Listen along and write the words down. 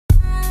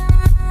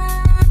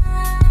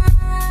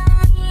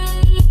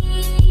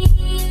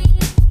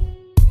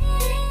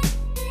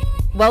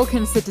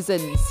Welcome,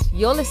 citizens.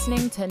 You're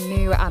listening to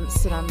New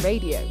Amsterdam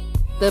Radio,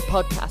 the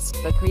podcast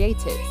for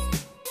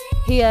creatives.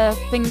 Here,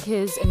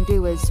 thinkers and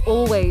doers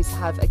always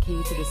have a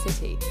key to the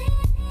city.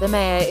 The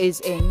mayor is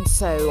in,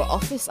 so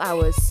office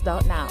hours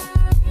start now.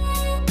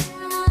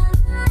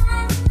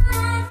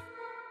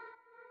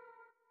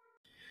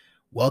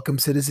 Welcome,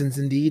 citizens,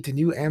 indeed, to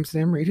New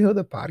Amsterdam Radio,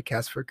 the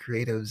podcast for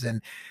creatives.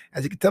 And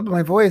as you can tell by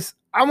my voice,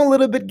 I'm a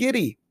little bit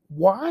giddy.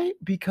 Why?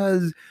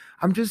 Because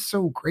I'm just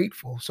so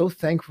grateful, so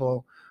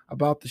thankful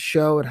about the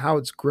show and how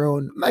it's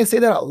grown. And I say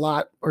that a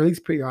lot, or at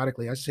least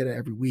periodically. I should say that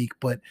every week.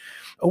 But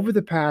over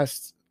the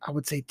past, I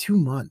would say 2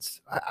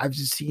 months, I've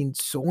just seen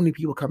so many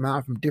people come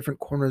out from different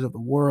corners of the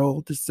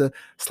world just to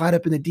slide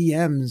up in the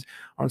DMs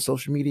on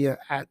social media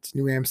at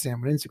New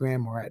Amsterdam on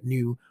Instagram or at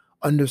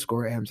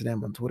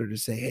New_Amsterdam on Twitter to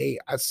say, hey,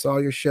 I saw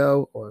your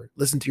show or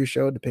listened to your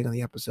show, depending on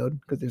the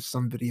episode, because there's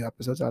some video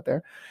episodes out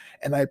there.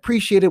 And I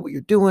appreciated what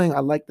you're doing. I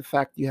like the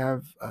fact you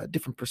have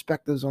different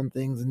perspectives on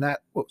things, and that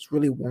what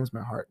really warms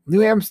my heart.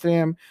 New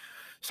Amsterdam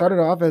started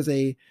off as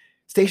a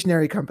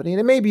stationery company,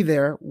 and it may be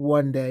there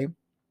one day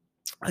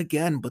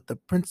again, but the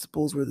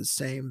principles were the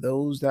same.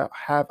 Those that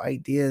have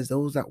ideas,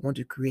 those that want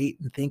to create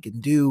and think and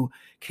do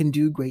can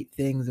do great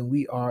things. And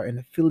we are an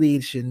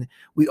affiliation.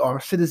 We are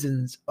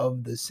citizens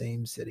of the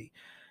same city.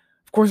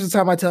 Of course, it's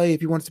time I tell you,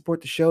 if you want to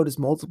support the show, there's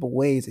multiple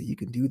ways that you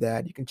can do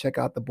that. You can check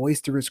out the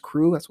Boisterous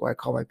Crew. That's why I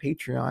call my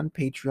Patreon,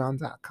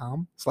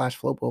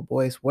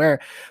 patreon.com/FlowBillBoys, where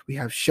we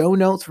have show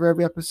notes for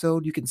every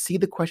episode. You can see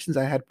the questions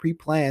I had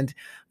pre-planned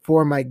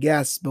for my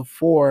guests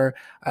before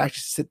I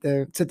actually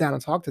sit down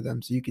and talk to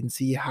them, so you can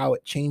see how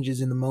it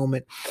changes in the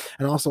moment.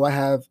 And also I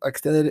have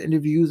extended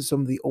interviews of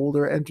some of the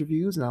older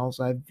interviews, and I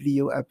also have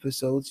video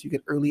episodes. You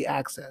get early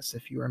access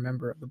if you're a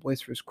member of the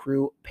Boisterous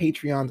Crew,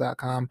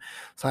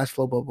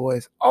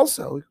 patreon.com/FlowBillBoys.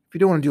 Also, if you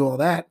don't want to do all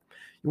that,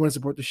 you want to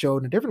support the show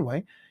in a different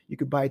way, you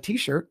could buy a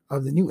t-shirt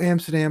of the New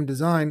Amsterdam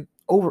design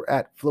over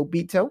at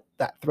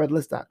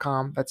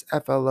flobito.threadless.com. That's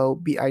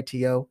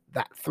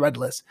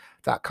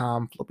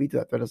FLOBITO.threadless.com.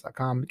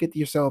 Flobito.threadless.com. Get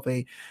yourself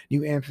a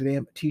New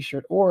Amsterdam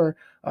t-shirt or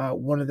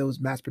one of those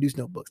mass-produced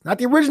notebooks. Not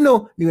the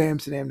original New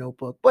Amsterdam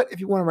notebook, but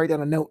if you want to write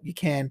down a note, you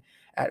can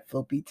at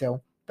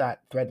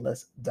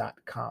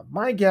flobito.threadless.com.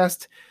 My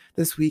guest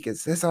this week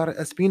is Cesar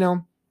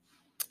Espino.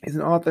 He's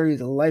an author.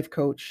 He's a life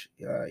coach.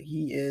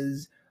 He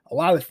is a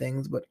lot of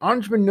things, but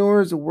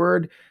entrepreneur is a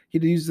word he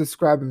used to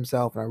describe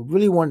himself. And I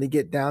really wanted to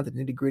get down to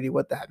the nitty-gritty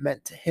what that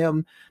meant to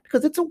him,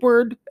 because it's a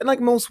word, and like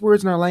most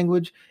words in our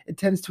language, it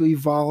tends to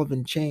evolve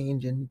and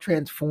change and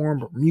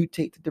transform or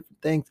mutate to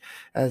different things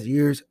as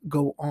years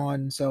go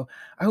on. So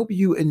I hope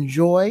you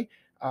enjoy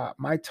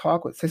my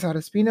talk with Cesar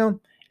Espino.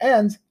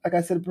 And like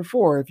I said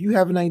before, if you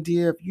have an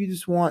idea, if you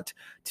just want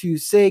to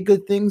say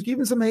good things,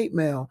 even some hate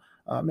mail,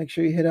 make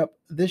sure you hit up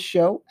this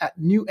show at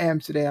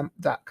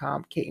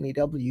newamsterdam.com,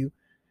 KNAW,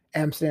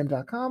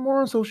 Amsterdam.com,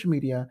 or on social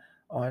media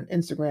on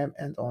Instagram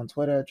and on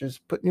Twitter.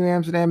 Just put New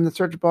Amsterdam in the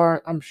search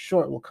bar. I'm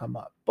sure it will come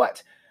up.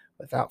 But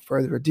without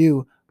further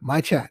ado,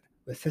 my chat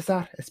with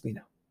Cesar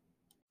Espino.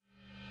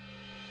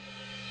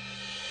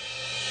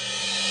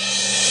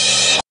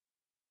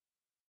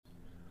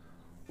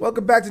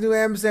 Welcome back to New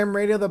Amsterdam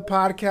Radio, the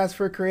podcast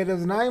for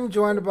creatives, and I am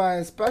joined by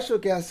a special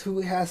guest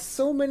who has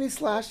so many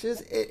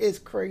slashes, it is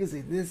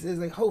crazy. This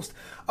is a host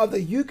of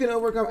the You Can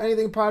Overcome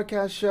Anything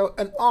podcast show,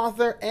 an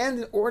author, and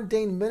an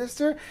ordained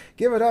minister.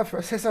 Give it up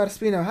for Cesar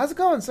Espino. How's it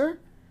going, sir?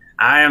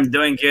 I am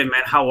doing good,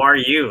 man. How are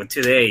you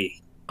today?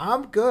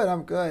 I'm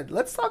good.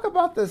 Let's talk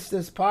about this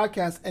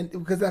podcast, and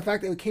because the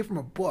fact that it came from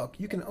a book,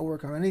 You Can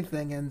Overcome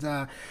Anything, and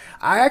I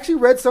actually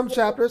read some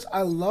chapters.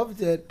 I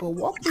loved it, but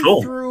walk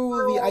me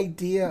through the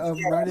idea of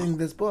writing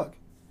this book.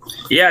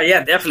 Yeah,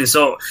 definitely.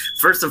 So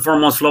first and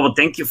foremost, Flo,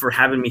 thank you for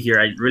having me here.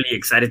 I'm really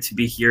excited to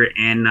be here,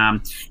 and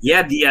the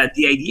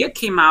idea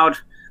came out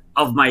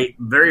of my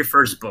very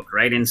first book,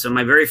 right? And so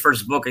my very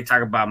first book, I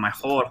talk about my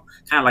whole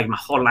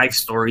life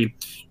story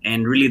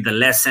and really the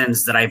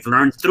lessons that I've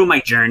learned through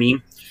my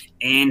journey.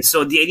 And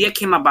so the idea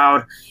came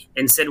about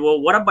and said, well,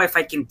 what about if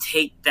I can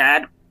take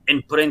that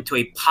and put it into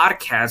a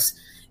podcast,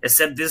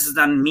 except this is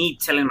not me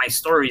telling my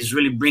story, it's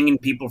really bringing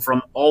people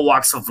from all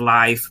walks of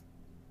life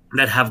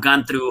that have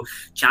gone through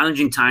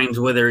challenging times,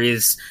 whether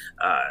it's,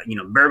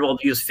 verbal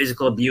abuse,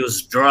 physical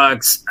abuse,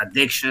 drugs,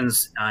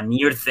 addictions,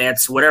 near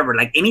deaths, whatever,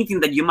 like anything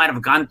that you might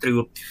have gone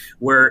through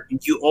where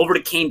you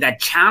overcame that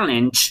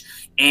challenge.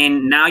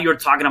 And now you're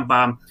talking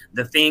about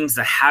the things,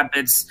 the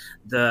habits,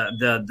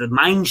 the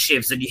mind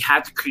shifts that you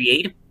had to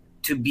create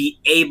to be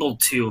able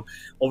to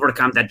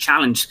overcome that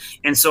challenge.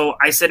 And so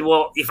I said,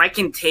 well, if I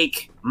can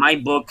take my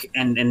book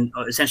and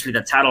essentially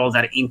the title of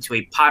that into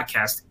a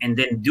podcast and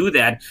then do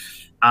that,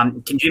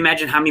 can you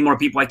imagine how many more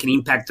people I can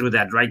impact through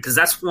that, right? Because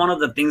that's one of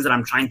the things that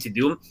I'm trying to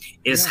do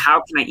is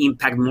how can I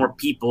impact more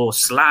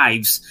people's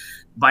lives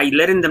by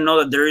letting them know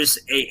that there is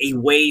a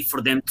way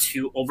for them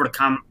to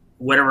overcome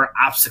whatever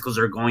obstacles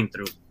they're going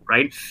through,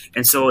 right?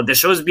 And so the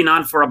show has been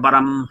on for about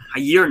a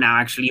year now,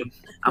 actually.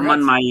 I'm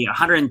on my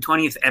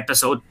 120th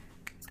episode.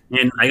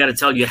 And I got to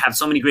tell you, I have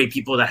so many great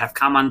people that have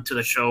come onto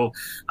the show,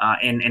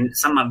 and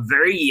some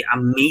very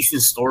amazing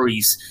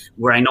stories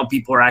where I know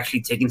people are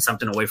actually taking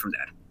something away from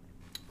that.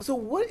 So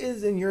what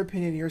is, in your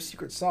opinion, your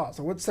secret sauce?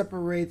 Or what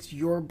separates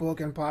your book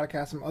and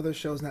podcast from other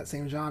shows in that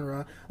same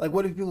genre? Like,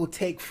 what do people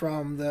take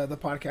from the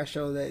podcast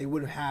show that they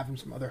wouldn't have from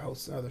some other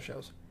hosts and other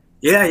shows?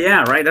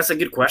 Yeah, right. That's a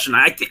good question.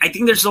 I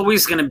think there's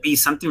always going to be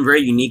something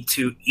very unique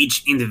to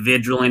each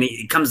individual, and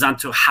it comes down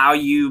to how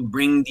you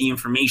bring the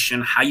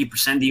information, how you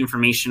present the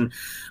information.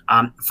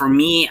 For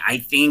me, I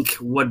think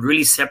what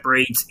really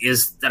separates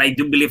is that I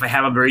do believe I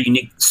have a very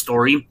unique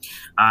story,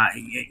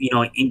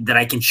 that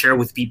I can share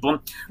with people.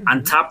 Mm-hmm.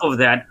 On top of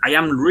that, I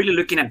am really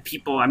looking at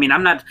people. I mean,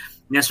 I'm not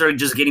necessarily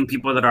just getting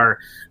people that are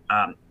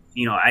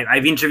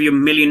I've interviewed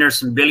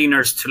millionaires and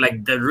billionaires to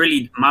like the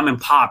really mom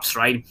and pops,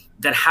 right,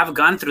 that have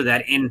gone through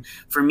that. And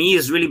for me,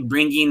 is really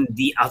bringing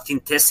the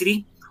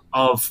authenticity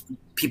of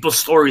people's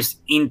stories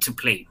into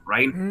play,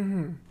 right?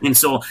 Mm-hmm. And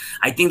so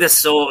I think that's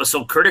so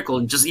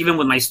critical, just even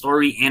with my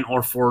story and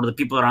or for the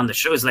people that are on the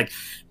show, is like,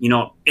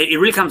 it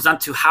really comes down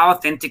to how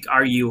authentic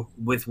are you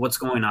with what's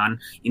going on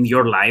in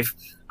your life.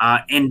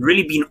 And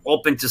really being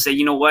open to say,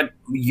 you know what,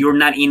 you're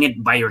not in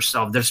it by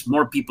yourself. There's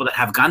more people that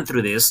have gone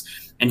through this,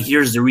 and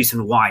here's the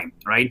reason why,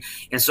 right?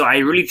 And so I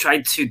really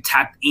try to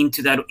tap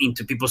into that,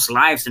 into people's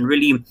lives, and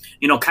really,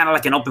 kind of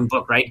like an open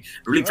book, right?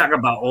 Really talk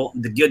about all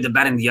the good, the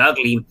bad, and the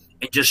ugly,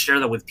 and just share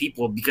that with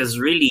people. Because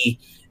really,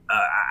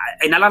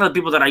 and a lot of the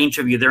people that I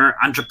interview, they're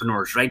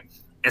entrepreneurs, right?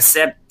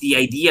 Except the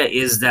idea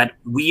is that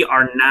we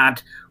are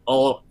not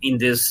all in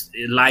this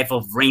life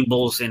of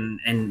rainbows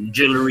and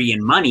jewelry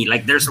and money.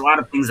 Like, there's a lot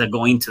of things that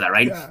go into that,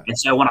 right? Yeah. And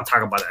so I want to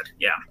talk about that.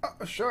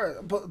 Yeah. Sure.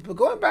 But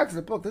going back to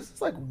the book, this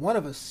is like one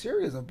of a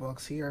series of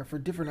books here for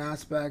different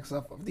aspects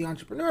of the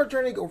entrepreneur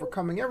journey,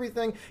 overcoming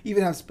everything. You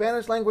even have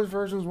Spanish language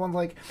versions. One,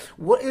 like,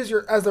 what is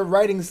as the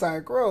writing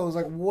side grows,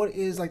 like, what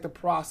is like the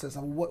process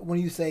of when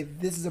you say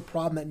this is a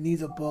problem that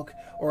needs a book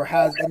or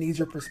needs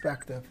your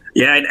perspective?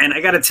 Yeah. And I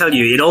got to tell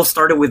you, it all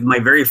started with my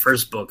very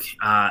first book.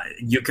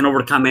 You Can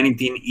Overcome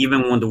Anything,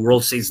 Even When the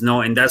World Says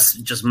No. And that's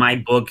just my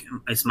book.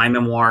 It's my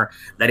memoir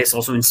that is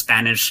also in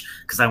Spanish,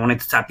 because I wanted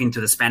to tap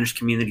into the Spanish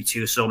community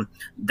too. So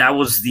that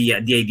was the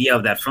idea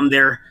of that. From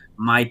there,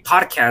 my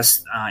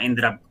podcast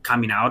ended up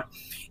coming out.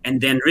 And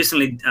then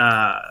recently,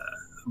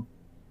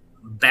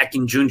 back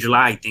in June,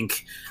 July, I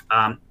think,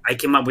 I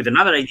came up with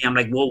another idea. I'm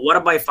like, well, what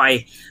about if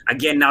I,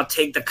 again, now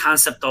take the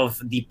concept of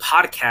the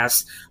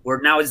podcast, where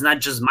now it's not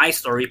just my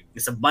story,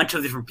 it's a bunch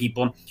of different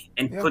people,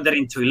 and put that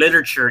into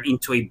literature,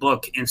 into a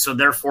book. And so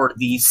therefore,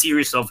 the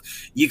series of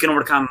You Can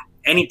Overcome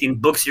Anything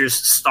book series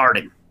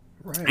started.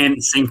 Right.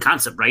 And same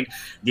concept, right?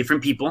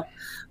 Different people.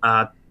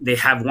 They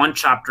have one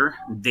chapter.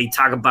 They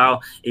talk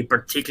about a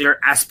particular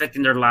aspect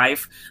in their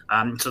life.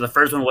 So the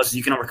first one was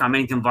You Can Overcome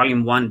Anything,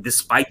 Volume 1,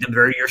 despite the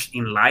barriers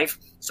in life.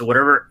 So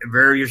whatever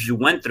barriers you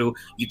went through,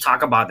 you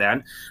talk about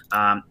that.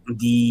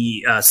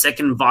 The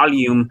second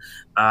volume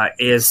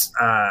is,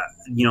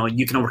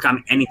 You Can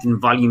Overcome Anything,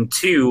 Volume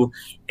 2.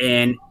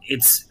 And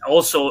it's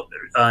also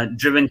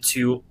driven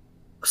to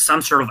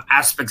some sort of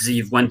aspects that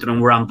you've went through, and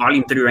we're on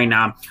volume 3 right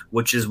now,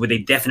 which is with a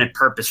definite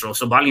purpose.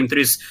 So volume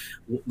 3 is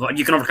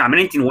You Can Overcome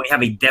Anything when you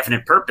have a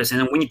definite purpose.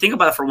 And then when you think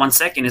about it for 1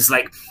 second, it's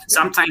like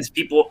sometimes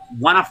people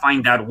want to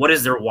find out what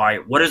is their why,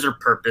 what is their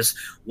purpose,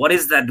 what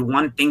is that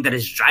one thing that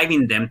is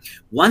driving them.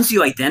 Once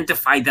you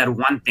identify that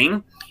one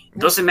thing, it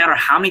doesn't matter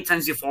how many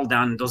times you fall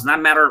down, it does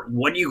not matter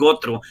what you go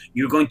through,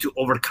 you're going to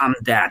overcome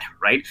that,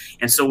 right?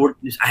 And so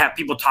I have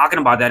people talking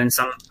about that in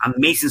some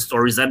amazing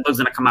stories. That book's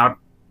going to come out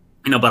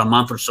in about a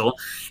month or so.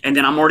 And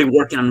then I'm already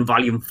working on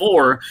volume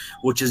 4,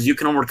 which is You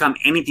Can Overcome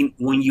Anything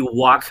When You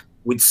Walk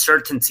with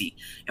Certainty.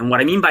 And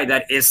what I mean by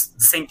that is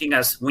the same thing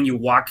as when you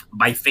walk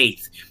by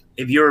faith.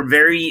 If you're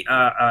very,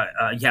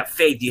 you have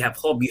faith, you have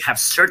hope, you have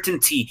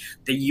certainty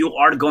that you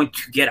are going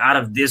to get out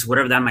of this,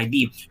 whatever that might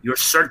be. You're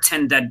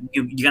certain that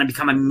you're going to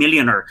become a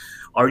millionaire,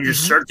 or you're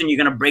certain you're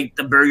going to break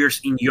the barriers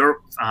in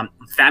your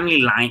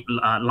family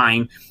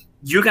line.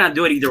 You're going to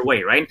do it either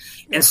way, right?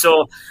 And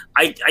so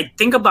I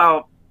think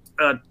about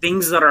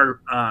things that are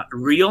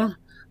real,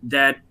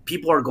 that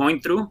people are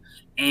going through,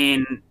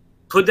 and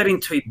put that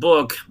into a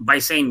book by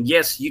saying,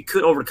 yes, you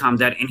could overcome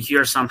that, and here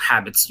are some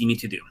habits you need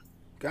to do.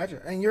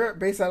 Gotcha. And you're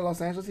based out of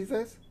Los Angeles these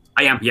days?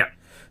 I am, yeah.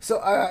 So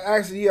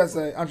actually, you as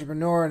an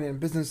entrepreneur and a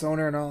business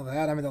owner and all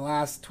that, I mean, the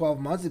last 12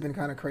 months have been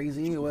kind of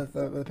crazy with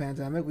the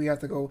pandemic. We have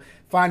to go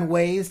find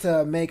ways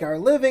to make our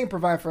living,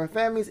 provide for our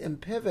families, and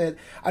pivot.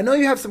 I know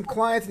you have some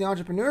clients in the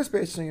entrepreneur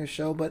space on your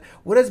show, but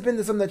what has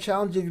been some of the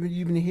challenges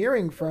you've been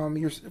hearing from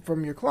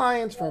your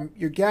clients, from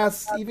your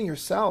guests, even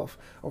yourself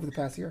over the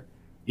past year?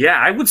 Yeah,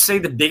 I would say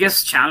the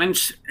biggest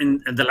challenge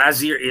in the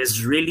last year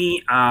is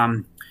really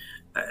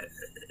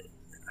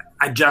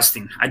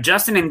adjusting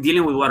and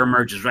dealing with what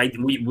emerges, right?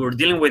 We're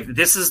dealing with,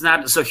 this is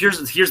not, so here's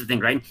the thing,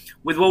 right?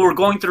 With what we're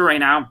going through right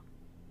now,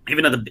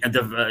 even at the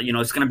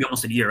it's going to be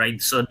almost a year,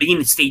 right? So the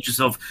beginning stages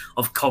of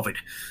COVID,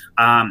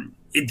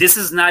 this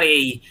is not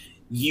a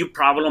you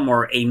problem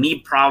or a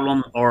me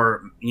problem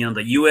or,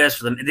 the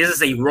US, this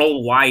is a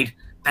worldwide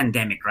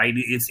pandemic, right?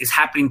 It's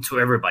happening to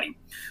everybody,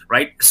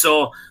 right?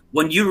 So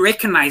when you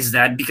recognize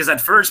that, because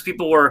at first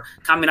people were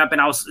coming up,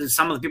 and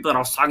some of the people that I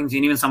was talking to,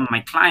 and even some of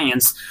my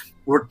clients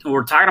were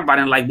talking about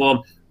it like,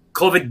 well,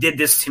 COVID did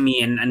this to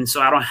me, and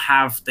so I don't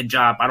have the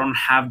job, I don't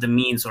have the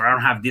means, or I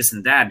don't have this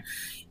and that.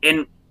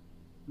 And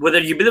whether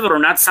you believe it or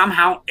not,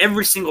 somehow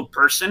every single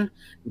person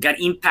got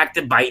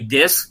impacted by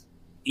this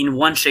in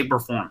one shape or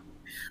form.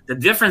 The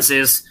difference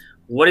is,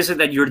 what is it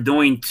that you're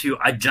doing to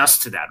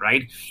adjust to that,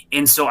 right?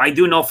 And so I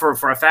do know for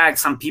a fact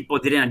some people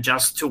didn't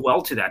adjust too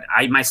well to that.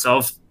 I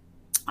myself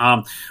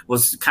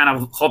was kind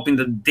of hoping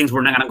that things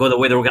were not going to go the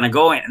way they were going to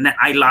go, and then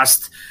I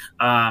lost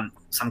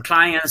some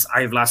clients.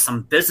 I've lost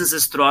some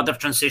businesses throughout the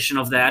transition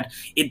of that.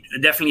 It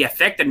definitely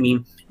affected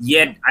me,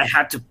 yet I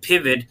had to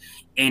pivot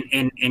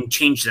and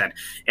change that.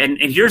 And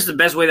here's the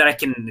best way that I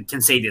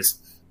can say this.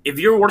 If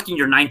you're working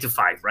your 9 to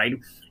 5, right?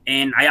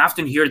 And I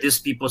often hear these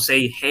people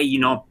say, hey,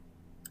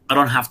 I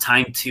don't have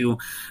time to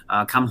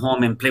come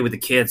home and play with the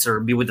kids or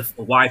be with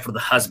the wife or the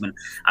husband.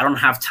 I don't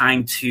have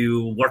time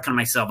to work on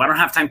myself. I don't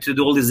have time to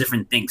do all these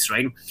different things,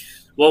 right?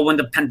 Well, when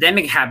the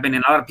pandemic happened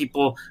and a lot of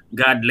people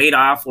got laid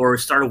off or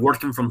started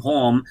working from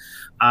home,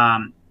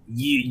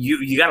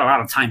 you got a lot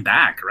of time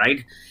back,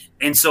 right?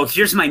 And so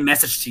here's my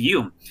message to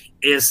you,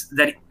 is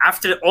that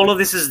after all of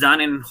this is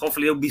done, and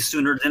hopefully it'll be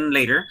sooner than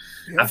later,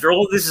 after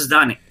all of this is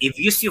done, if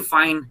you still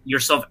find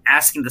yourself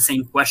asking the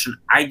same question,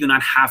 I do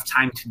not have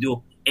time to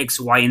do X,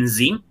 Y, and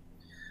Z,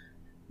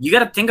 you got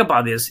to think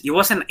about this. It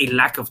wasn't a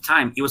lack of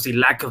time. It was a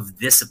lack of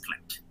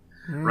discipline,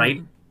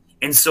 right?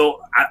 And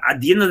so at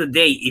the end of the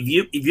day, if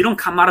you don't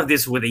come out of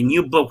this with a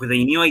new book, with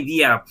a new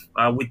idea,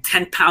 with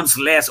 10 pounds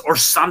less or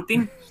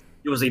something,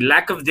 it was a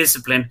lack of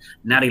discipline,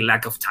 not a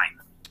lack of time.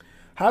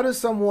 How does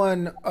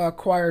someone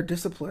acquire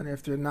discipline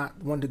if they're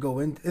not one to go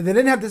in? If they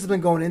didn't have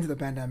discipline going into the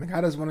pandemic, how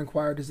does one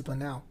acquire discipline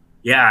now?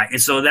 Yeah,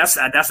 and so that's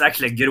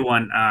actually a good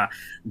one.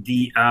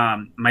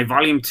 My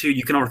volume 2,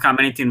 You Can Overcome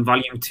Anything,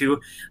 volume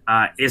 2,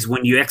 is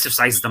when you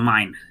exercise the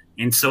mind.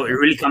 And so it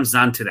really comes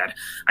down to that.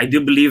 I do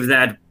believe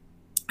that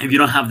if you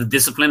don't have the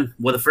discipline,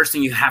 well, the first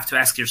thing you have to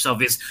ask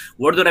yourself is,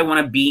 where do I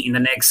want to be in the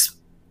next,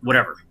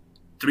 whatever,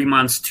 3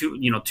 months,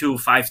 2,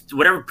 5,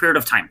 whatever period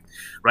of time,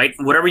 right?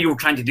 Whatever you were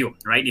trying to do,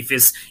 right? If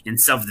it's in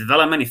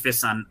self-development, if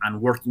it's on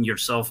working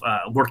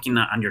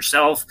on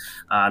yourself,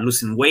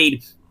 losing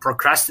weight,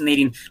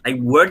 procrastinating, like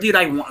where do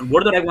I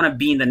want to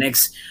be in the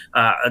next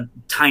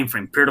time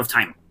frame, period of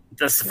time?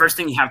 That's the first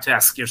thing you have to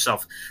ask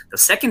yourself. The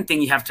second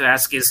thing you have to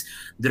ask is,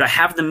 do I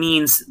have the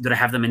means? Do I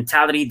have the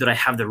mentality? Do I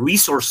have the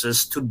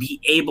resources to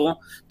be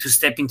able to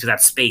step into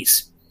that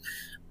space?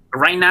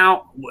 Right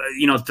now,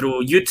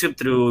 through YouTube,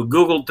 through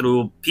Google,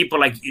 through people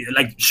like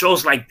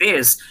shows like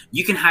this,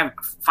 you can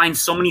find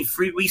so many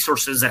free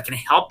resources that can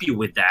help you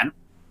with that.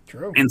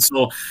 True. And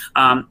so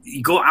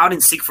you go out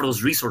and seek for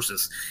those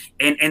resources.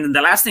 And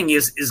the last thing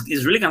is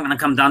really going to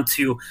come down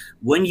to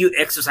when you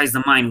exercise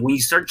the mind, when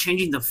you start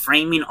changing the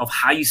framing of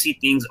how you see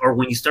things, or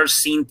when you start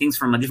seeing things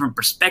from a different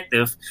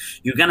perspective,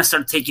 you're going to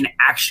start taking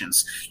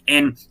actions.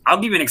 And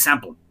I'll give you an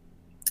example.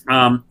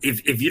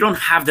 If you don't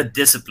have the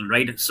discipline,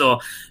 right? So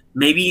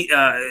maybe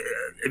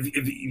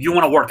if you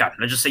want to work out,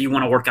 let's just say you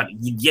want to work out,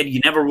 yet you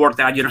never worked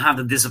out, you don't have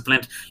the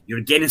discipline, you're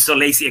getting so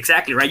lazy.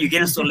 Exactly, right? You're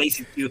getting so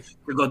lazy to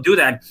go do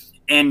that.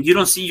 And you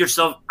don't see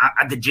yourself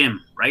at the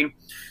gym, right?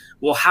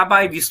 Well, how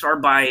about if you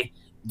start by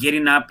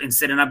getting up and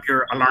setting up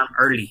your alarm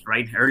early,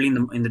 right? Early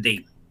in the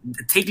day.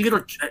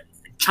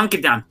 Chunk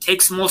it down.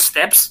 Take small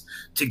steps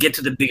to get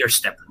to the bigger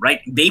step, right?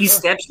 Baby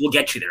steps will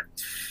get you there.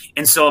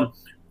 And so,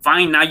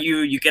 fine, now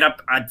you get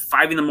up at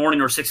 5 a.m.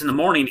 or 6 a.m.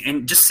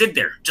 and just sit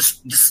there.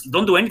 Just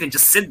don't do anything.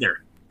 Just sit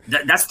there.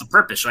 That's the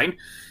purpose, right?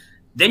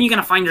 Then you're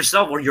going to find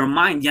yourself, or your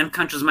mind, the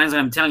unconscious mind is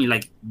going to tell you,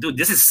 like, dude,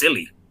 this is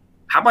silly.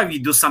 How about if you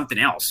do something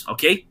else,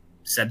 okay?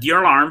 Set your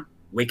alarm,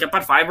 wake up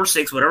at 5 or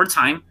 6, whatever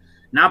time.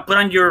 Now put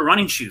on your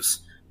running shoes,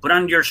 put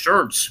on your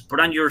shorts, put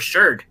on your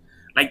shirt,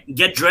 like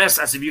get dressed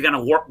as if you're going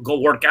to go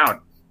work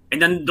out.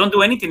 And then don't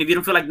do anything if you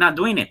don't feel like not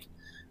doing it.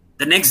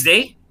 The next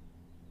day,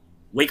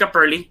 wake up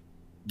early,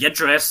 get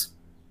dressed,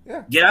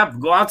 get up,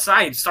 go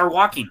outside, start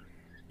walking.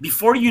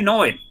 Before you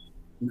know it,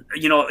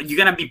 you're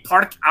going to be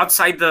parked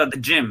outside the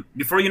gym.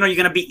 Before you know, you're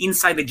going to be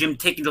inside the gym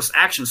taking those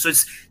actions. So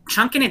it's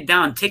chunking it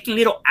down, taking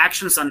little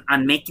actions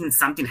on making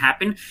something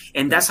happen.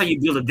 And that's how you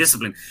build a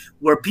discipline.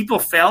 Where people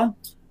fail,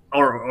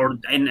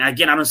 and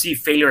again, I don't see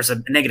failure as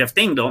a negative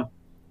thing though.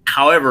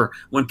 However,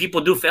 when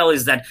people do fail,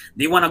 is that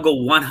they want to go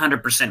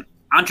 100%.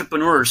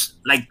 Entrepreneurs,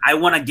 like, I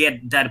want to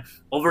get that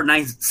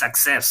overnight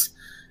success.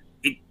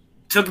 It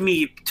took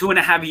me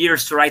 2.5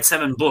 years to write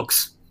 7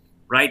 books,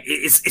 right?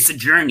 It's a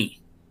journey.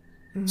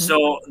 Mm-hmm.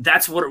 So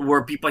that's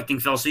where people, I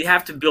think, fail. So you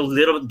have to build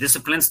little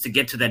disciplines to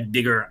get to that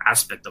bigger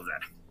aspect of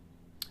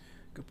that.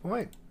 Good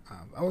point.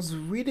 I was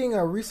reading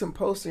a recent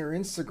post on your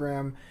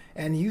Instagram,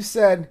 and you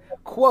said,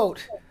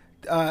 quote,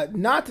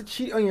 not to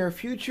cheat on your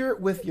future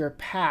with your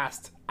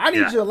past. I need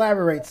you to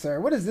elaborate, sir.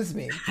 What does this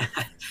mean?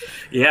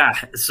 Yeah,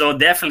 so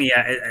definitely,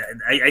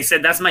 I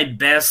said that's my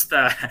best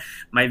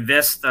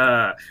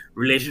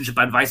relationship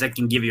advice I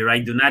can give you.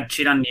 Right, do not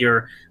cheat on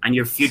your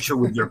future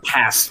with your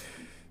past.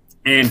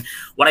 And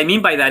what I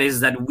mean by that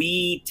is that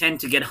we tend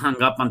to get hung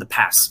up on the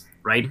past,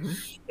 right? Mm-hmm.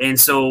 And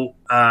so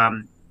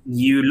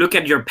you look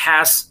at your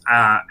past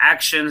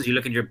actions, you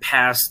look at your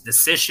past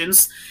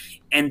decisions,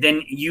 and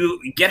then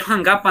you get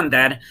hung up on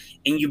that,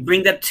 and you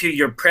bring that to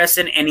your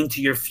present and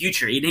into your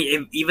future.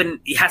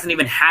 It hasn't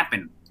even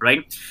happened,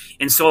 right?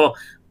 And so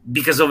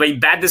because of a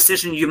bad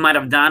decision you might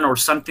have done or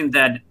something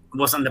that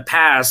was in the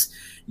past,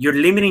 you're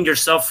limiting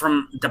yourself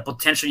from the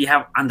potential you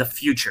have on the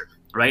future,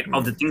 right? Mm-hmm.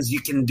 Of the things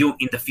you can do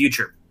in the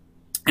future.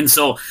 And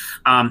so,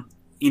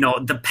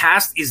 the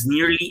past is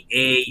nearly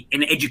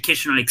an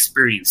educational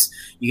experience.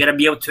 You got to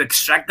be able to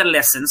extract the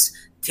lessons,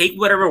 take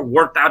whatever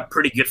worked out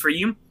pretty good for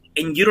you,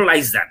 and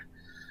utilize that.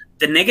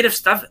 The negative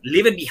stuff,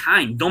 leave it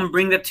behind. Don't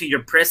bring that to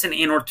your present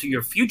and or to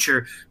your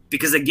future,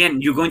 because again,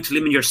 you're going to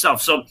limit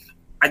yourself. So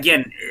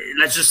again,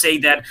 let's just say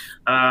that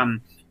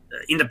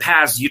in the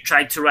past you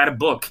tried to write a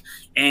book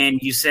and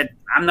you said,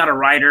 I'm not a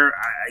writer.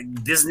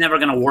 This is never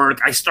going to work.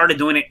 I started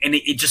doing it and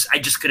I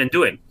just couldn't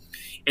do it.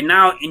 And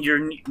now in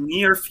your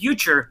near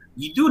future,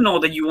 you do know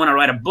that you want to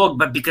write a book,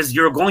 but because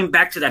you're going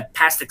back to that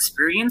past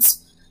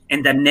experience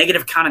and that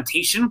negative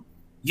connotation,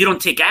 you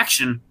don't take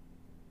action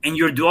and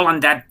you're dwell on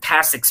that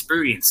past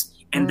experience.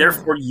 And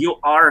therefore you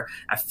are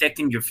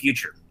affecting your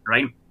future,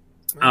 right?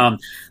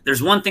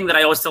 There's one thing that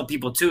I always tell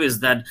people too,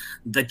 is that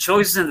the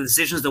choices and the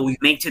decisions that we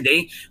make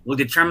today will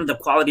determine the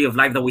quality of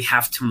life that we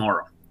have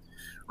tomorrow,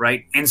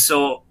 right? And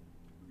so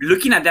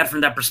looking at that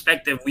from that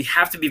perspective, we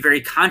have to be very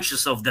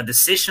conscious of the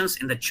decisions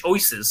and the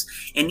choices.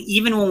 And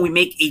even when we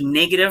make a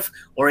negative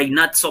or a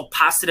not so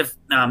positive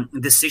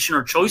decision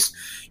or choice,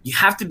 you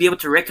have to be able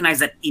to recognize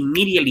that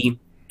immediately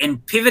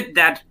and pivot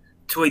that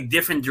to a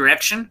different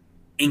direction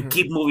and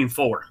keep moving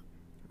forward.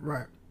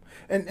 Right.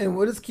 And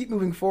what does keep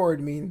moving forward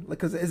mean? Like,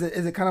 cause is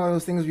it kind of one of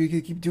those things where you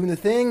keep doing the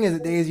thing? Is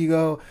it days you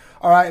go,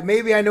 all right,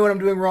 maybe I know what I'm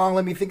doing wrong.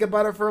 Let me think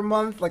about it for a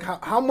month. Like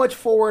how much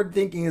forward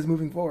thinking is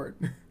moving forward?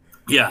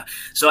 Yeah.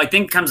 So I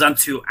think it comes down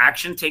to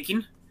action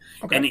taking.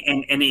 Okay. And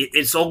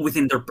it's all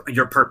within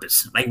your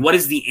purpose. Like, what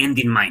is the end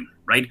in mind,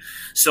 right?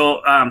 So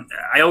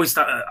I always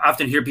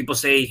often hear people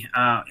say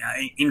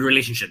in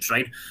relationships,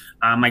 right?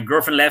 My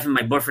girlfriend left me,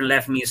 my boyfriend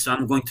left me, so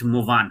I'm going to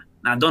move on.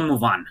 Now, don't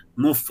move on.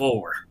 Move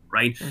forward,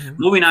 right? Mm-hmm.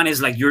 Moving on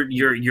is like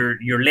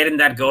you're letting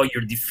that go.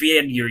 You're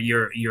defeated.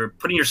 You're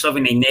putting yourself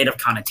in a negative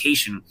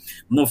connotation.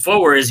 Move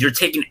forward is you're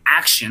taking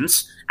action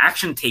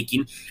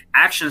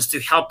to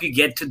help you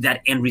get to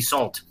that end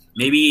result.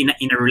 Maybe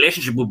in a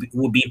relationship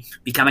will be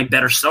become a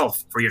better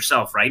self for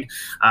yourself, right?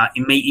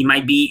 It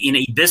might be in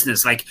a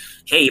business, like,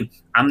 hey,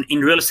 I'm in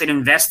real estate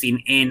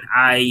investing and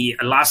I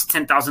lost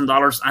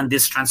 $10,000 on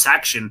this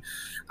transaction.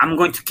 I'm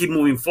going to keep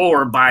moving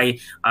forward by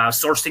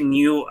sourcing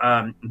new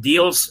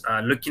deals,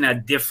 looking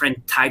at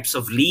different types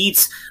of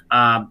leads,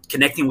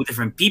 connecting with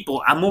different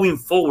people. I'm moving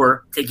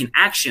forward, taking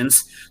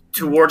actions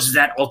towards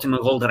that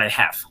ultimate goal that I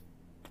have.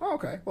 Oh,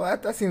 okay. Well,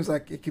 that seems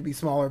like it could be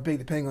small or big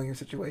depending on your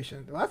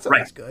situation. Well, that's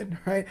always good,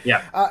 right?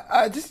 Yeah.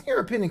 Just in your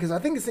opinion, because I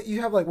think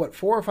you have like,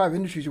 4 or 5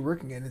 industries you're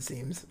working in, it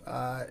seems.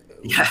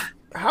 Yeah.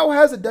 How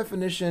has the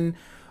definition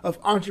of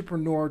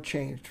entrepreneur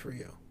changed for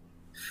you?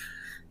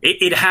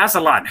 It has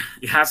a lot.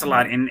 It has a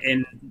lot. And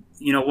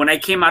when I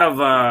came out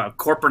of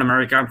corporate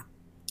America,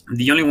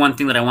 the only one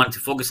thing that I wanted to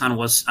focus on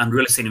was on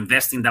real estate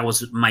investing. That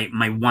was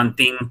my one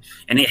thing.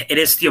 And it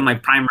is still my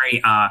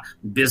primary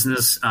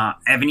business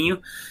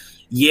avenue.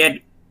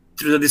 Yet,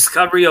 through the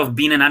discovery of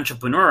being an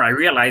entrepreneur, I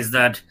realized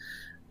that,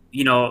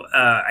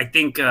 I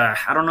think,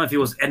 I don't know if it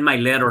was Ed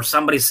Milet or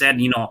somebody said,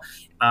 you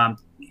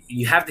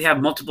have to have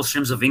multiple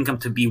streams of income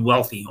to be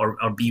wealthy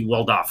or be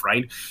well off,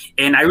 right?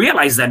 And I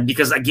realized that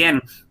because,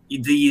 again,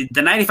 the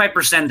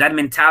 95%, that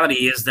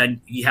mentality is that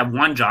you have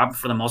one job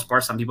for the most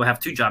part. Some people have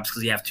 2 jobs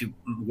because you have to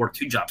work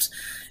 2 jobs,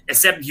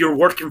 except you're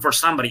working for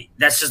somebody.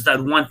 That's just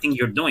that one thing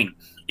you're doing.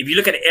 If you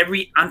look at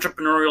every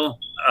entrepreneurial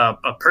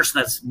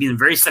person that's been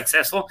very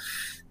successful,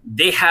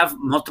 they have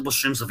multiple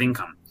streams of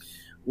income.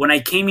 When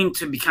I came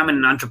into becoming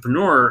an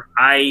entrepreneur,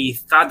 I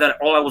thought that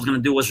all I was going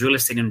to do was real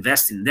estate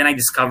investing. Then I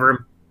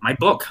discovered my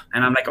book,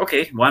 and I'm like,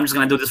 okay, well, I'm just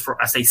going to do this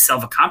as a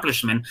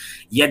self-accomplishment.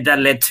 Yet that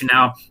led to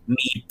now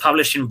me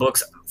publishing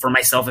books for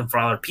myself and for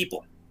other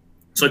people.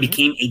 So it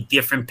became a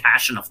different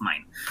passion of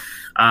mine.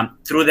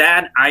 Through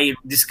that, I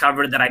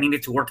discovered that I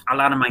needed to work a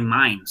lot on my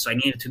mind. So I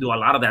needed to do a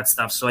lot of that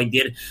stuff. So I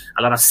did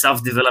a lot of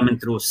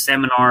self-development through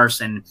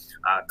seminars and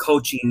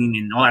coaching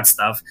and all that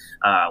stuff,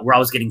 where I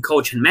was getting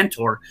coached and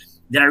mentored.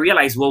 Then I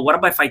realized, well, what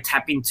about if I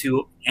tap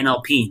into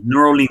NLP,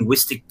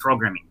 neuro-linguistic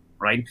programming,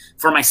 right,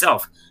 for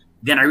myself?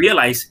 Then I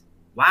realized,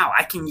 wow,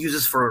 I can use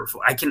this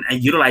I can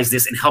utilize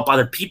this and help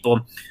other people,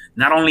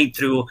 not only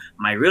through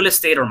my real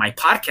estate or my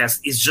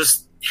podcast, is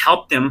just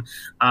help them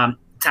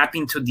tap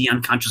into the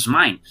unconscious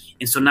mind.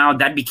 And so now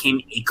that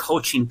became a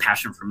coaching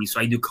passion for me.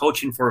 So I do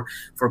coaching for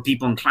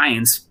people and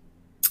clients.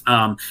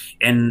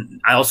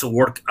 And I also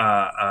work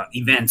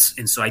events,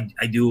 and so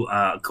I do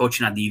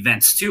coaching at the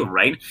events too,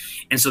 right?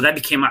 And so that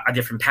became a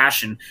different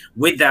passion.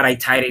 With that, I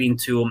tied it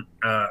into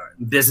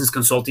business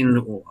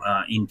consulting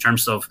in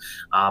terms of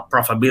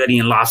profitability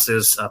and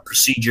losses,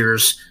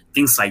 procedures,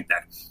 things like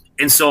that.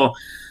 And so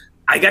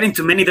I got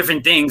into many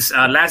different things.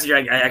 Last year,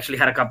 I actually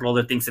had a couple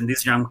other things, and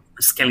this year I'm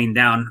scaling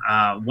down.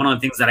 One of the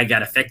things that I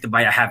got affected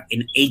by, I have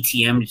an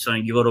ATM. So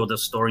you go to the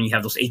store and you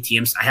have those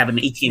ATMs. I have an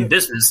ATM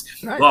business.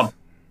 Nice. Well,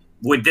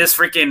 with this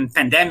freaking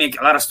pandemic,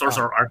 a lot of stores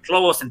are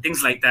closed and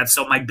things like that.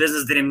 So my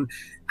business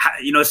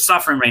it's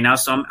suffering right now.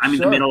 So I'm in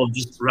the middle of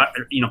just,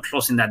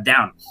 closing that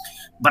down.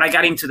 But I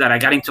got into that. I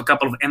got into a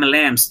couple of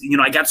MLMs.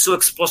 I got so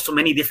exposed to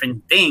many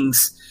different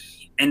things.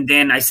 And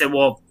then I said,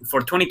 well,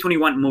 for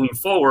 2021 moving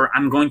forward,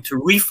 I'm going to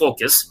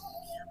refocus,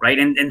 right?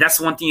 And that's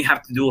one thing you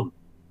have to do.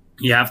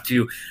 You have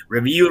to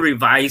review,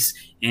 revise,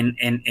 and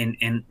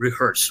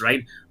rehearse,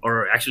 right?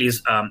 Or actually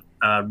is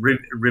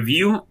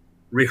review,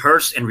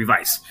 rehearse, and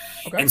revise.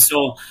 Okay. And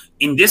so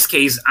in this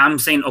case, I'm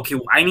saying, okay,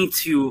 I need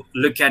to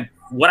look at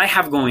what I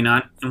have going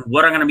on and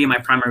what are going to be my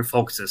primary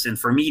focuses. And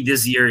for me,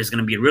 this year is going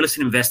to be real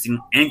estate investing,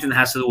 anything that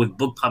has to do with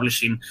book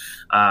publishing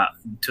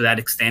to that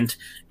extent,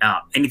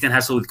 anything that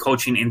has to do with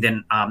coaching. And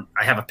then I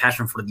have a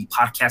passion for the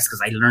podcast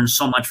because I learn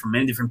so much from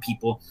many different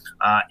people.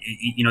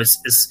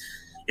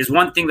 It's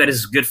one thing that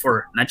is good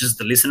for not just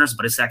the listeners,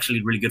 but it's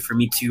actually really good for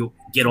me to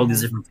get all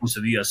these different points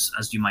of view,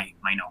 as you might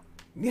know.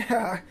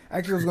 Yeah,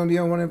 actually, I was going to be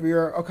on one of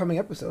your upcoming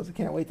episodes. I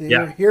can't wait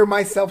to hear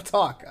myself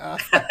talk.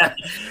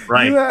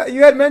 Right.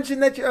 You had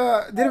mentioned that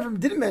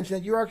didn't mention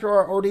that you're actually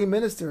our ordained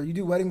minister. You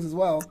do weddings as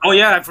well. Oh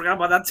yeah, I forgot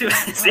about that too.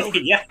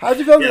 Yeah. How'd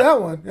you feel about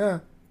that one? Yeah.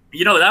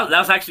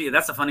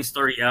 That's a funny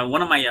story.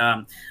 One of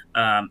my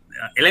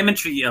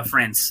elementary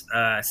friends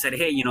said,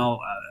 "Hey,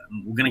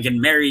 we're gonna get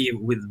married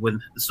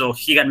with." So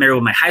he got married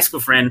with my high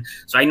school friend.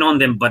 So I known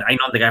them, but I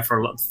know the guy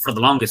for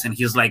the longest, and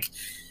he's like,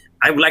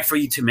 I would like for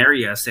you to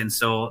marry us. And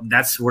so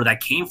that's where that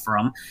came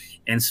from.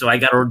 And so I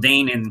got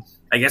ordained, and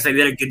I guess I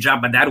did a good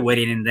job at that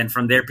wedding. And then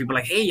from there, people are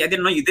like, hey, I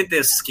didn't know you did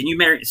this. Can you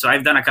marry? So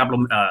I've done a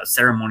couple of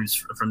ceremonies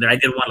from there. I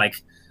did one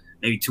like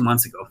maybe 2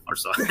 months ago or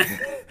so.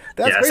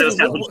 That's crazy.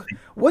 So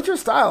what's your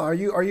style? Are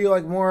you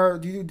like more,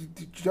 do you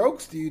do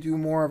jokes? Do you do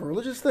more of a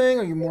religious thing?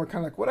 Are you more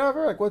kind of like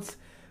whatever? Like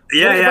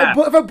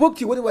if I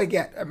booked you, what do I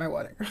get at my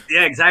wedding?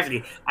 Yeah,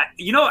 exactly.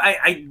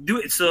 I do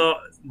it. So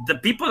the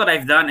people that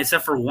I've done,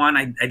 except for one,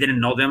 I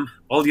didn't know them.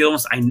 All the other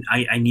ones,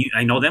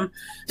 I know them.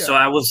 Yeah. So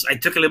I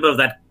took a little bit of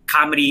that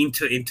comedy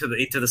into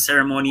the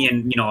ceremony,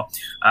 and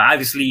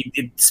obviously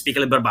did speak a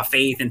little bit about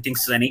faith and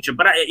things of that nature.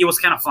 But it was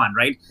kind of fun,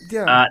 right?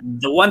 Yeah.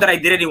 The one that I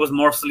did, it was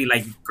mostly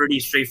like pretty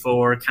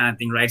straightforward kind of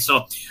thing, right?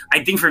 So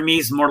I think for me,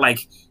 it's more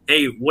like,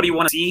 hey, what do you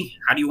want to see?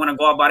 How do you want to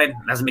go about it?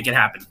 Let's make it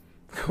happen.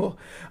 Cool.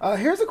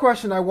 Here's a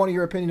question I want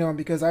your opinion on,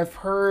 because I've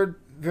heard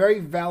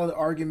very valid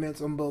arguments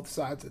on both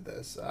sides of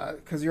this.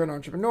 Because you're an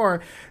entrepreneur,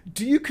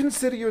 do you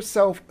consider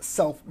yourself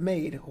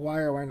self-made? Why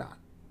or why not?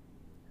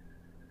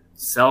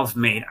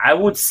 Self-made. I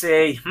would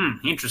say,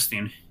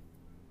 interesting.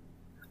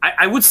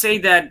 I would say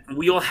that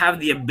we all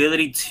have the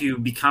ability to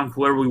become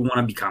whoever we want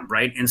to become,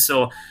 right? And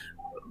so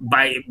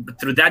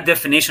through that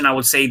definition, I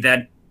would say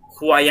that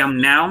who I am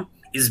now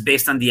is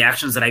based on the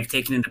actions that I've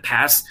taken in the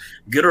past,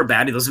 good or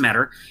bad, it doesn't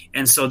matter.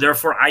 And so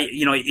therefore I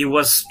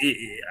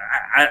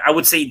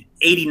would say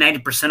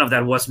 80-90% of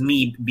that was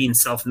me being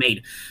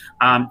self-made.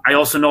 I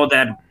also know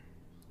that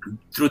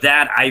through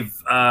that, I've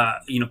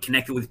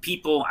connected with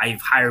people. I've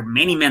hired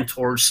many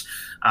mentors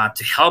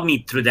to help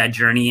me through that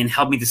journey and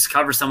help me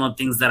discover some of the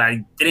things that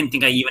I didn't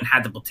think I even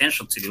had the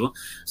potential to do,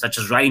 such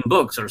as writing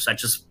books or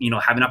such as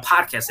having a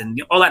podcast and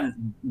all that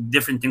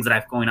different things that I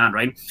have going on,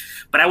 right?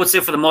 But I would say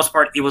for the most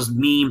part, it was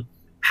me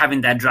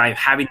having that drive,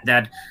 having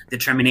that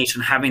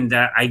determination, having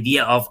that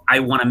idea of I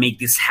want to make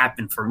this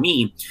happen for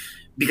me.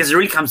 Because it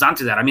really comes down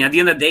to that. I mean, at the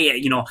end of the day,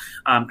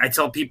 I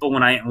tell people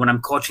when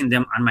I'm coaching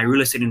them on my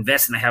real estate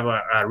investing, I have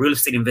a real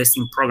estate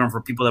investing program for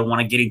people that want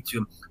to get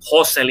into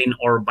wholesaling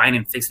or buying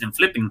and fixing and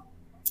flipping.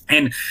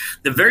 And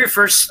the very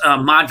first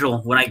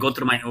module when I go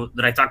through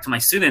that I talk to my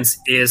students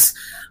is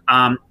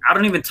I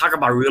don't even talk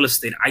about real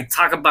estate. I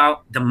talk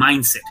about the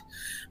mindset.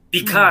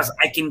 Because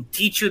I can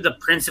teach you the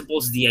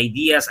principles, the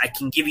ideas. I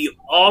can give you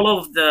all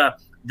of the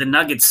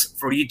nuggets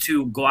for you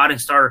to go out and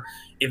start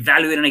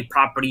evaluating a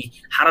property,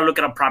 how to look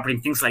at a property,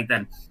 and things like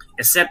that.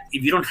 Except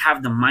if you don't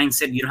have the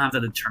mindset, you don't have the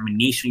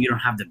determination, you don't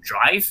have the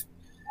drive,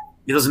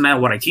 it doesn't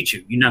matter what I teach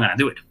you. You're not going to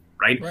do it,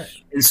 right?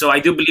 And so I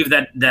do believe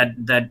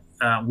that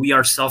we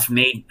are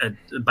self-made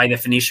by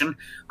definition.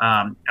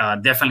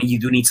 Definitely, you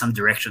do need some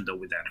direction, though,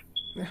 with that.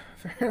 Yeah,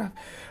 fair enough.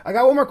 I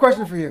got one more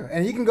question for you,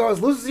 and you can go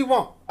as loose as you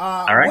want.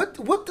 All right.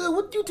 What do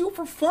you do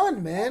for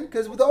fun, man?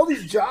 Because with all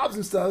these jobs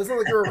and stuff, it's not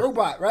like you're a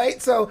robot,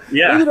 right? So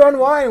yeah. What do you do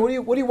unwind? What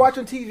do you watch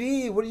on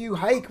TV? What do you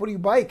hike? What do you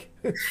bike?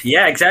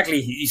 Yeah,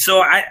 exactly.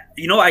 So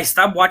I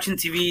stopped watching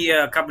TV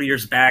a couple of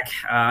years back.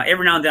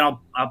 Every now and then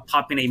I'll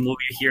pop in a movie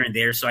here and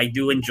there, so I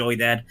do enjoy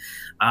that.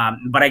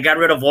 But I got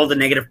rid of all the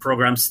negative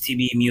programs,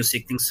 TV,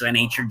 music, things of that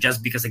nature,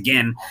 just because,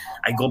 again,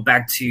 I go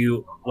back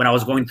to when I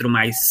was going through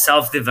my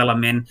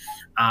self-development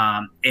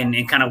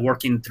and kind of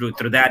working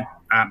through that.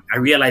 I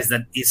realized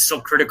that it's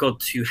so critical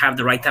to have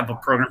the right type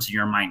of programs in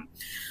your mind.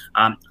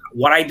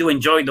 What I do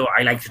enjoy, though,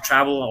 I like to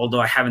travel, although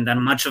I haven't done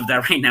much of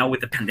that right now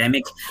with the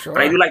pandemic. Sure.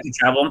 But I do like to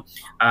travel.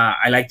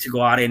 I like to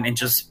go out and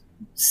just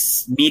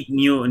meet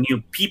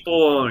new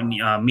people,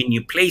 meet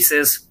new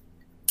places.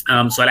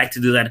 So I like to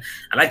do that.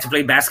 I like to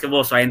play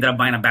basketball, so I ended up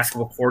buying a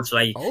basketball court. So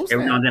every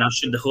now and then I'll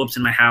shoot the hoops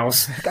in my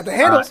house. Got the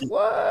handles.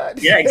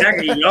 What? Yeah,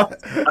 exactly.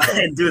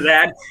 And do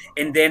that.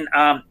 And then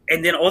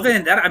other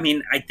than that, I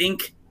mean, I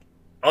think,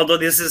 although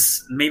this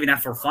is maybe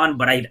not for fun,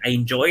 but I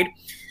enjoyed.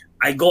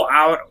 I go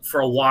out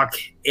for a walk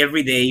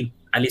every day,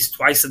 at least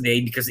twice a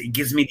day, because it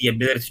gives me the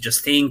ability to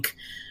just think.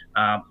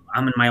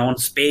 I'm in my own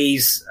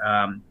space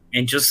and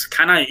just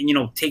kind of,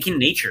 taking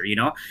nature,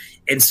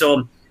 And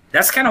so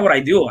that's kind of what I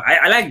do.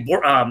 I like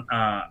board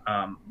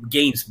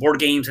games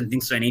and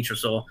things of that nature.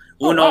 So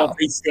Uno,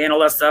 Face Stand, all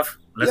that stuff.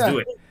 Let's do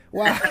it.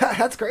 Wow,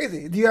 that's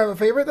crazy. Do you have a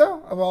favorite,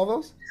 though, of all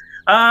those?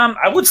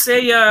 I would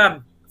say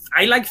I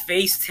like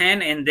Face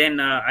 10, and then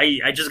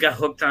I just got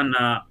hooked on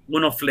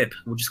Uno Flip,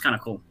 which is kind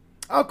of cool.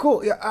 Oh,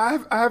 cool! Yeah, I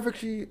have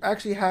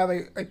actually have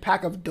a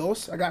pack of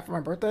Dos I got for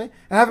my birthday.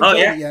 I haven't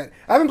played it yet.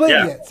 I haven't played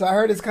it yet, so I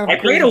heard it's kind of. I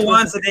played it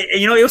once, and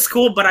it was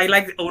cool, but I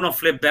like Uno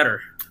Flip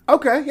better.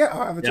 Okay, yeah,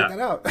 I'll have to check that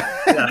out.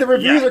 The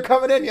reviews are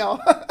coming in,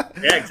 y'all.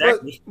 Yeah,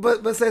 exactly.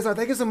 But Cesar,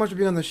 thank you so much for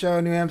being on the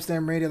show, New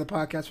Amsterdam Radio, the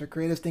podcast for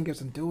creatives,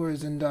 thinkers, and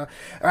doers. And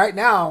right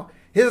now,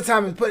 here's the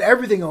time to put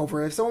everything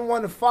over. If someone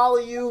wanted to follow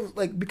you,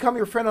 like become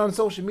your friend on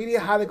social media,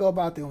 how do they go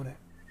about doing it?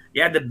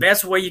 Yeah, the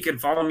best way you can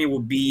follow me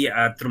would be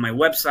through my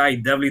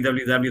website,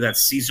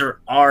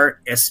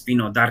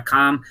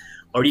 www.cesarrespino.com,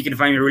 or you can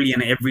find me really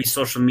on every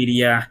social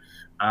media,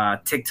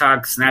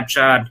 TikTok,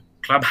 Snapchat,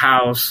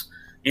 Clubhouse,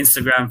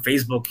 Instagram,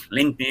 Facebook,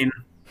 LinkedIn,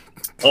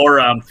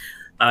 or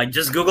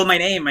just Google my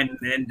name, and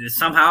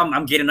somehow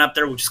I'm getting up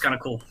there, which is kind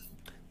of cool.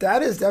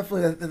 That is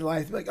definitely the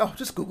life. Like,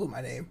 just Google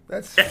my name.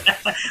 That's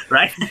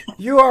right.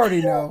 You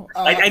already know.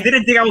 I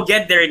didn't think I would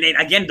get there. And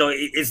again, though,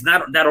 it's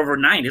not that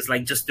overnight. It's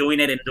like just doing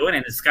it and doing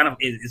it. It's kind of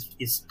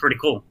it's pretty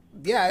cool.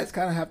 Yeah, it's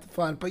kind of half the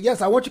fun. But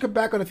yes, I want you to come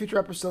back on a future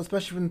episode,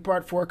 especially when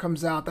part 4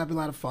 comes out. That'd be a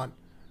lot of fun.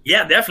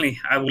 Yeah, definitely.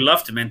 I would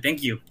love to, man.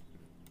 Thank you.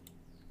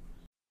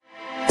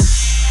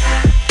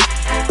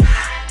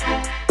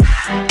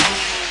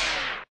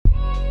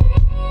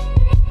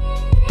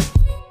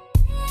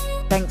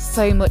 Thanks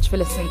so much for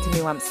listening to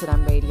New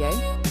Amsterdam Radio.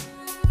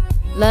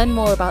 Learn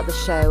more about the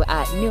show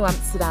at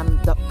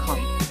newamsterdam.com.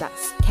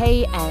 That's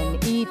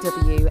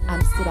KNEW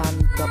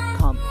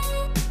Amsterdam.com.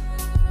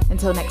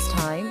 Until next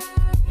time,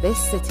 this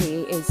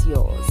city is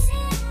yours.